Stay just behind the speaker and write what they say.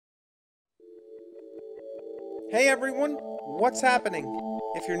Hey everyone, what's happening?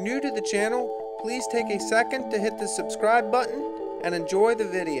 If you're new to the channel, please take a second to hit the subscribe button and enjoy the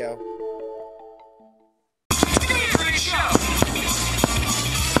video. It's gonna be a great show.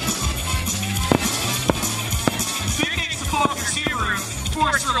 Big thanks to East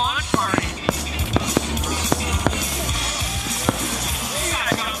Subaru Launch party.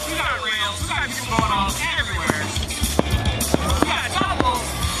 We got rails, we got people going on everywhere. We got doubles.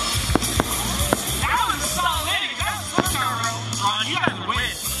 That was a solid inning. That was a touchdown row. Ron, you got the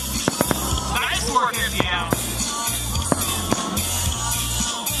win. Nice 450 out.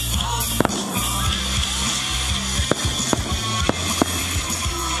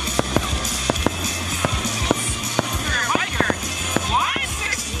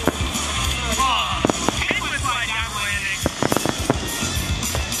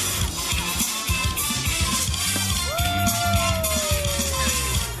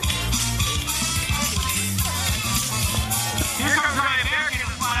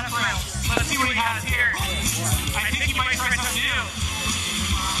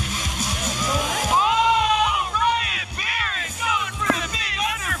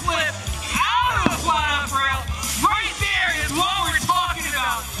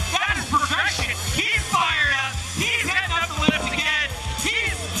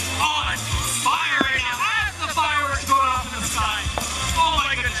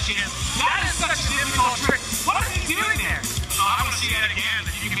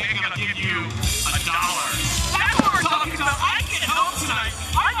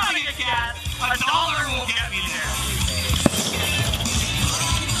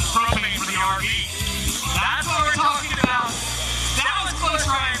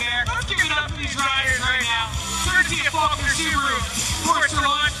 East Subaru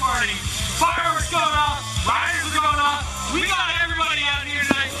Launch party. Fireworks going off, riders are going off. We got everybody out here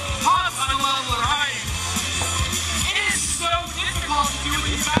tonight. Hop on a level of riding. It is so difficult to do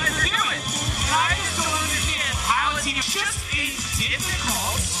what you guys are doing. And I just don't understand how it's just a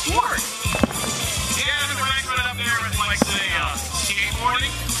difficult sport. Yeah, the rank right up there with, like, say,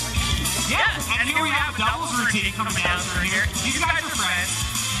 skateboarding. Yeah, and here we have doubles routine coming down through here. These guys are friends.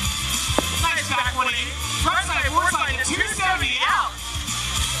 Nice back 180. Front side, forward side, 270 out.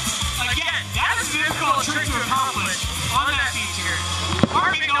 Again, that is a difficult trick to accomplish on that feature.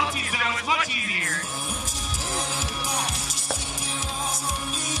 Our McNulty's, though, is much easier.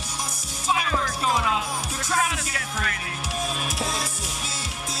 Fireworks going off. The crowd is getting crazy.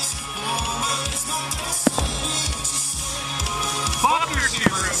 Faulkner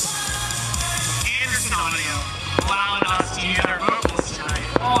Subaru. Anderson Audio. Allowing us to use our vocals tonight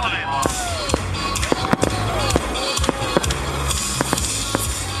all night long.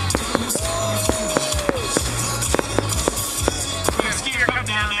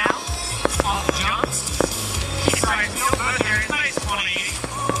 Down now, off the jumps. He tries to go good there. Nice 180.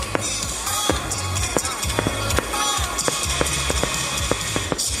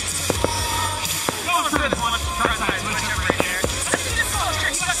 Going for the one front side switch up right there. That's a difficult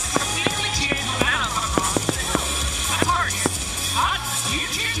trick. You got to completely change momentum. That's hard. Do you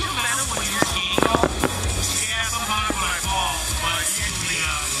change momentum when you're skiing? Yeah, sometimes when I fall, but usually,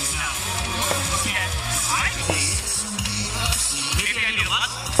 no. Okay, I see. Maybe I need a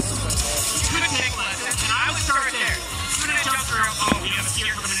lesson. You could take lessons, and I would start there. You're gonna jump through. Oh, we have a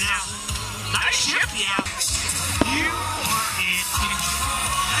skier coming in now. Nice shift, yeah. You are in control.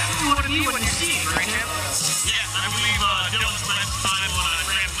 That's what you want to be when you're skiing, right, Tim? Yeah, I believe Dylan spent time on a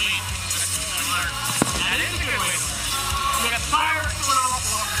trampoline. That is a good way. We got fireworks going off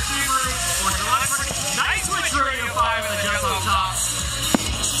on the Subaru or July 1st. Nice switch radio 5 and the jump up top.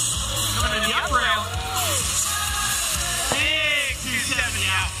 Coming in the up rail. 270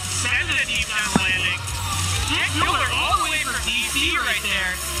 out. Sending a deep down landing. Dick Mueller all the way from DC right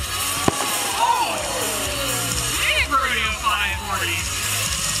there. Oh! Big rodeo 540.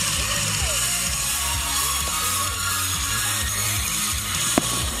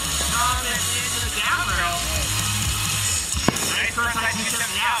 Coming into the down rail. Nice first side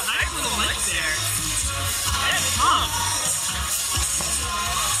 270 out. Nice little lift there. That's tough.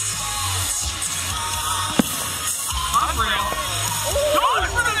 Up rail. Going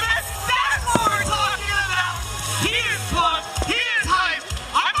for the best. That's what we're talking about. He is pumped. He is hyped.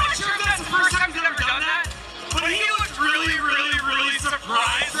 I'm not sure if that's the first time he's ever done that, but he looked really, really, really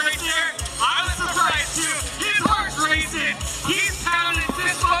surprised right there. I was surprised too. His heart's racing. He's pounding,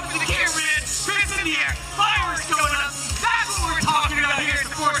 fist bump to the cameraman, fist in the air, fireworks going up. That's what we're talking about here at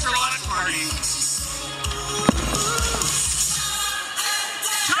the Launch party.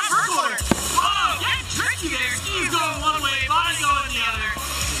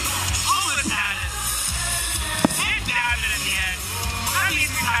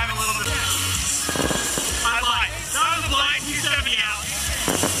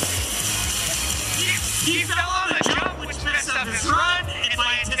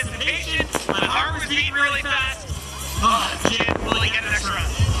 location, my heart was beating really fast. Oh, Jim, will he get an extra run?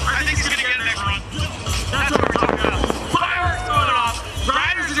 I think he's going to get an extra run. That's what we're talking about. Fireworks going off,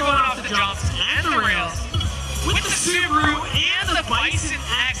 riders are going off the jumps and the rails. With the Subaru and the Bison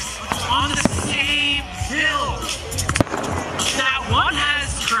X on the same hill. Now, one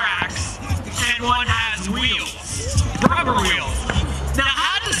has tracks and one has wheels, rubber wheels. Now,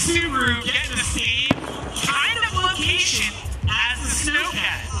 how does Subaru get in the same kind of location as the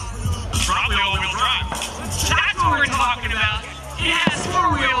Snowcat? Probably all-wheel drive. That's what we're talking about. It has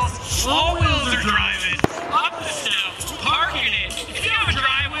four wheels, all wheels are driving, up the snow, parking it. If you have a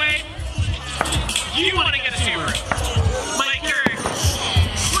driveway, you want to get a Subaru. Like your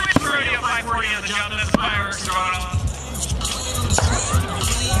Switch Rodeo 540 on the jump, that's fireworks going on.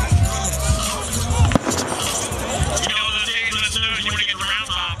 You know, those days when it snows, you want to get the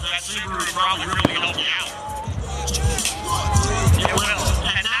Roundtop, that Subaru would probably really help you out. It will.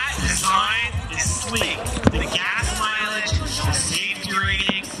 And that design is sleek. The gas mileage, the safety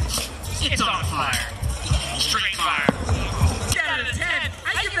rating, it's on fire. Straight fire. 10 out of 10.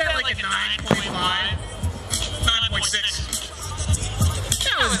 I give that like a 9.5. 9.6.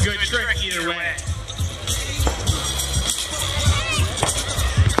 That was a good trick either way.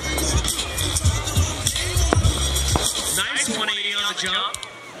 Nice 180 on the jump.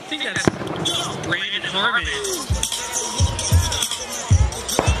 I think that's Brandon Harmon.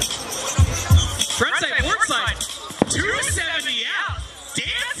 Frontside, boardside, 270 out.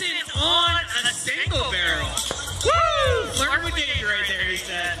 Dancing on a single barrel. Woo! Flirt with Dave right there, he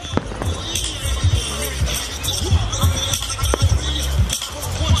said.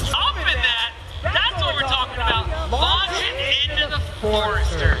 Up in that, that's what we're talking about. Launching into the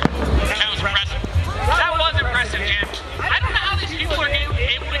Forester. That was impressive. That was impressive, Jim. I don't know how these people are able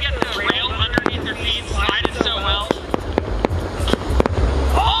to get the rail underneath their feet sliding so well.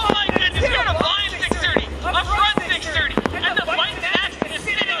 Oh my goodness, we got a blind 630, a front 630, and the Bison X is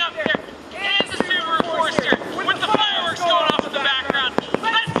sitting up there, and the Subaru Forester with the fireworks going off in the background.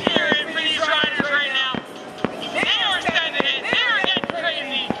 Let's hear it for these riders right now. They are sending it, they are getting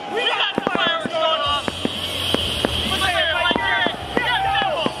crazy. We got the fireworks going off. Look there, like Eric, we got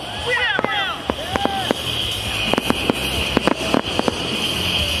double, we have rail.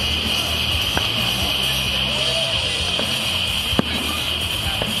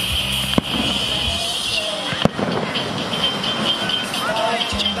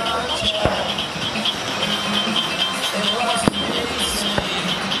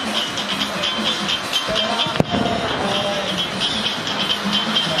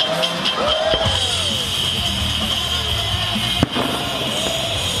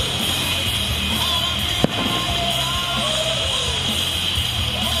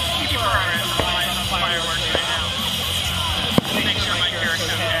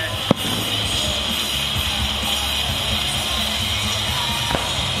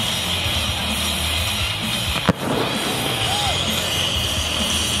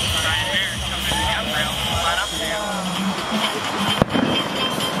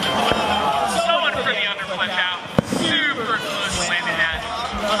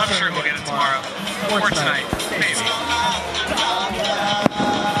 I'm sure we'll get it tomorrow. Or tonight, maybe.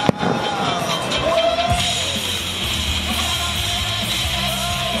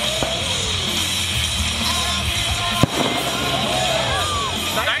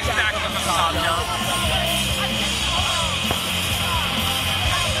 Nice back from the top jump.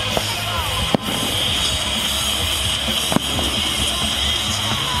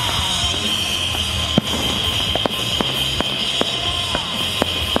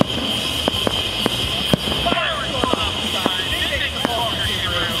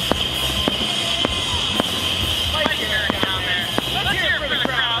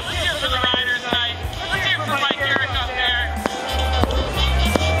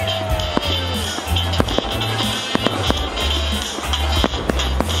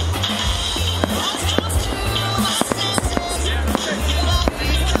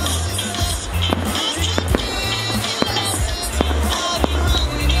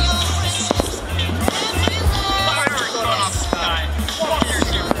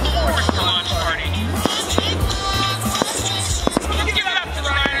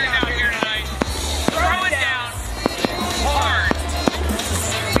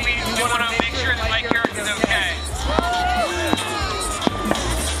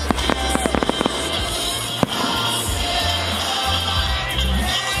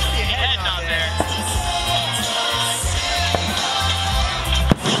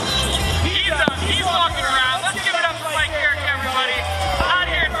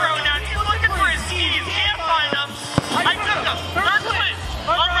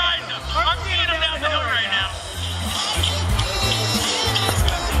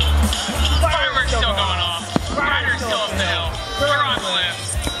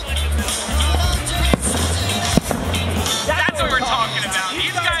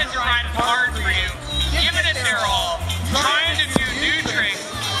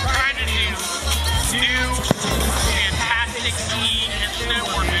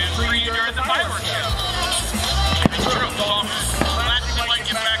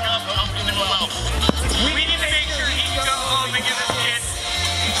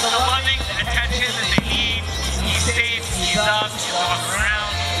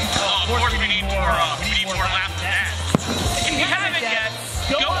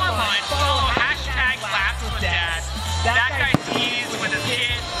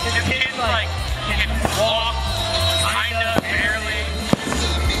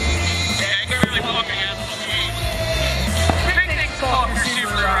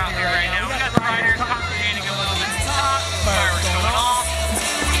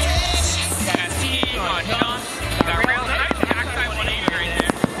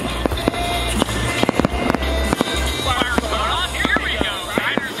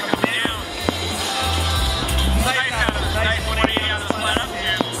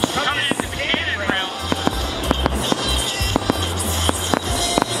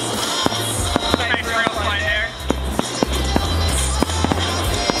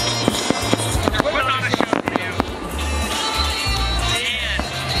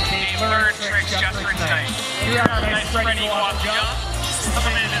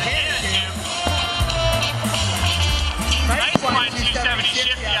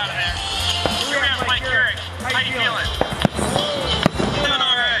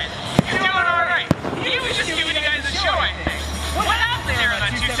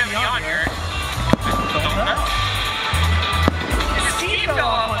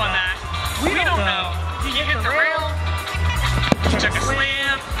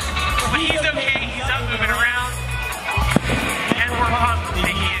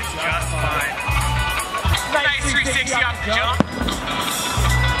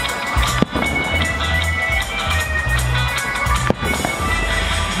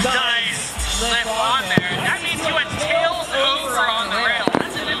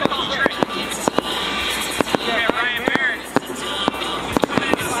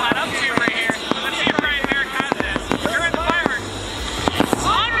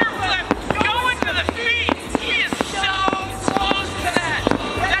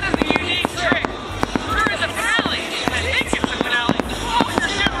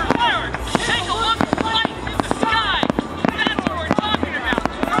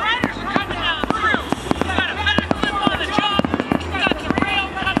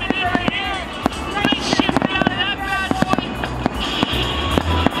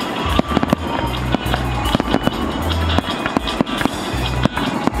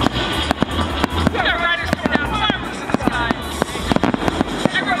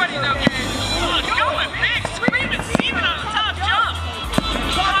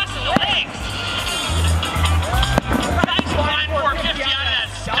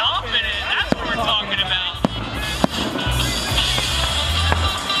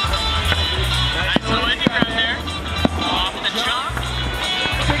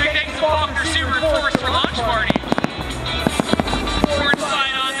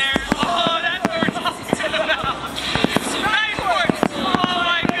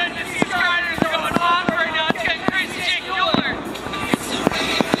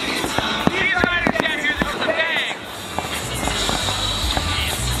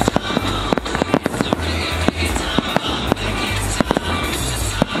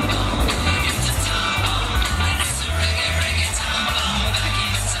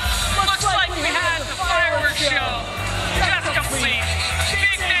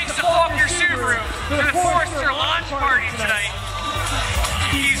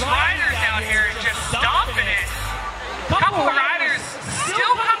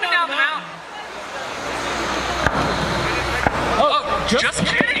 Just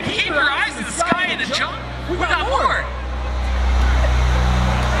kidding. Keep your eyes in the sky and the jump. We got more.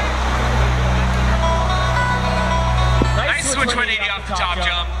 Nice switch 180 off the top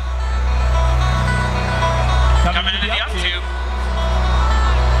jump. Coming into the up tube.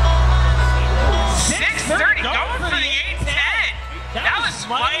 630 going for the 810. That was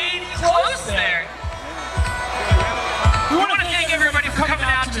mighty close there. We want to thank everybody for coming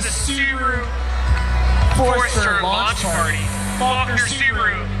out to the Subaru Forester launch party. Faulkner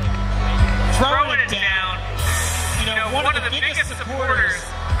Subaru throwing it down. You know, one of the biggest supporters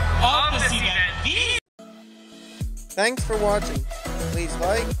of this event. Thanks for watching. Please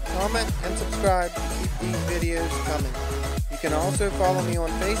like, comment, and subscribe to keep these videos coming. You can also follow me on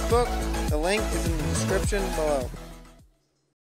Facebook. The link is in the description below.